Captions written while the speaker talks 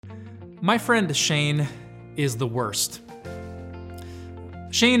My friend Shane is the worst.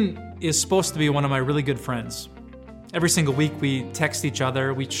 Shane is supposed to be one of my really good friends. Every single week we text each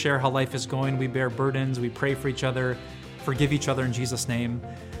other, we share how life is going, we bear burdens, we pray for each other, forgive each other in Jesus' name.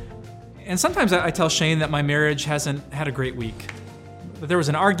 And sometimes I tell Shane that my marriage hasn't had a great week. That there was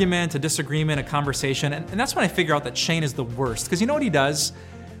an argument, a disagreement, a conversation, and that's when I figure out that Shane is the worst. Because you know what he does?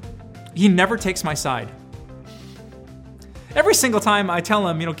 He never takes my side. Every single time I tell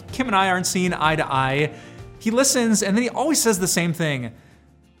him, Kim and I aren't seeing eye to eye, he listens and then he always says the same thing.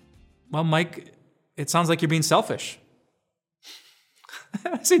 Well, Mike, it sounds like you're being selfish.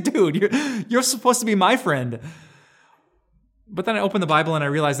 I say, dude, you're supposed to be my friend. But then I open the Bible and I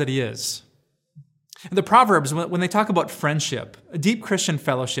realize that he is. The Proverbs, when they talk about friendship, a deep Christian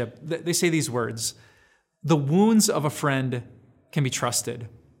fellowship, they say these words: the wounds of a friend can be trusted.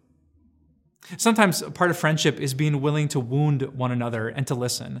 Sometimes part of friendship is being willing to wound one another and to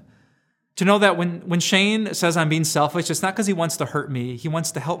listen. To know that when Shane says I'm being selfish, it's not because he wants to hurt me, he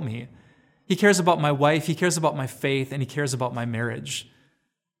wants to help me. He cares about my wife, he cares about my faith, and he cares about my marriage.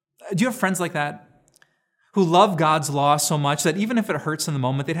 Do you have friends like that? Who love God's law so much that even if it hurts in the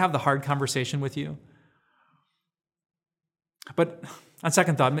moment, they'd have the hard conversation with you? But on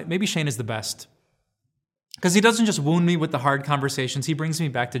second thought, maybe Shane is the best. Because he doesn't just wound me with the hard conversations, he brings me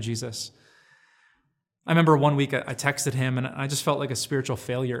back to Jesus. I remember one week I texted him and I just felt like a spiritual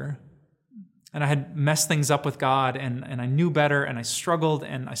failure. And I had messed things up with God and I knew better and I struggled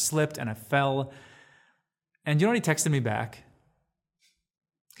and I slipped and I fell. And you know what he texted me back?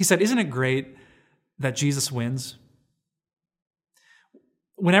 He said, "Isn't it great that Jesus wins?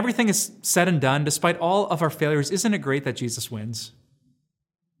 When everything is said and done, despite all of our failures, isn't it great that Jesus wins?"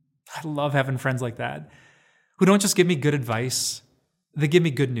 I love having friends like that, who don't just give me good advice, they give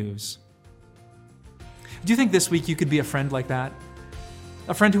me good news. Do you think this week you could be a friend like that?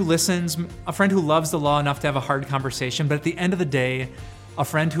 A friend who listens, a friend who loves the law enough to have a hard conversation, but at the end of the day, a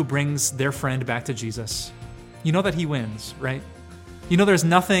friend who brings their friend back to Jesus. You know that he wins, right? You know there's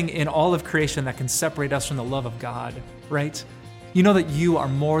nothing in all of creation that can separate us from the love of God, right? You know that you are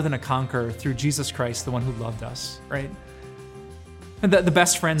more than a conqueror through Jesus Christ, the one who loved us, right? And the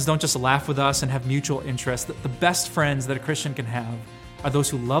best friends don't just laugh with us and have mutual interest. The best friends that a Christian can have are those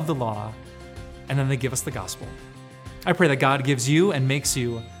who love the law and then they give us the gospel. I pray that God gives you and makes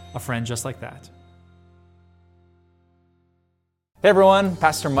you a friend just like that. Hey everyone,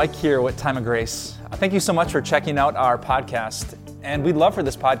 Pastor Mike here with Time of Grace. Thank you so much for checking out our podcast, and we'd love for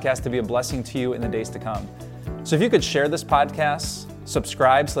this podcast to be a blessing to you in the days to come. So if you could share this podcast,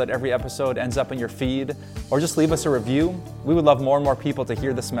 subscribe so that every episode ends up in your feed, or just leave us a review, we would love more and more people to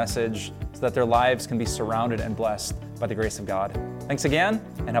hear this message so that their lives can be surrounded and blessed by the grace of God. Thanks again,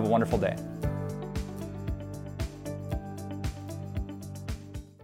 and have a wonderful day.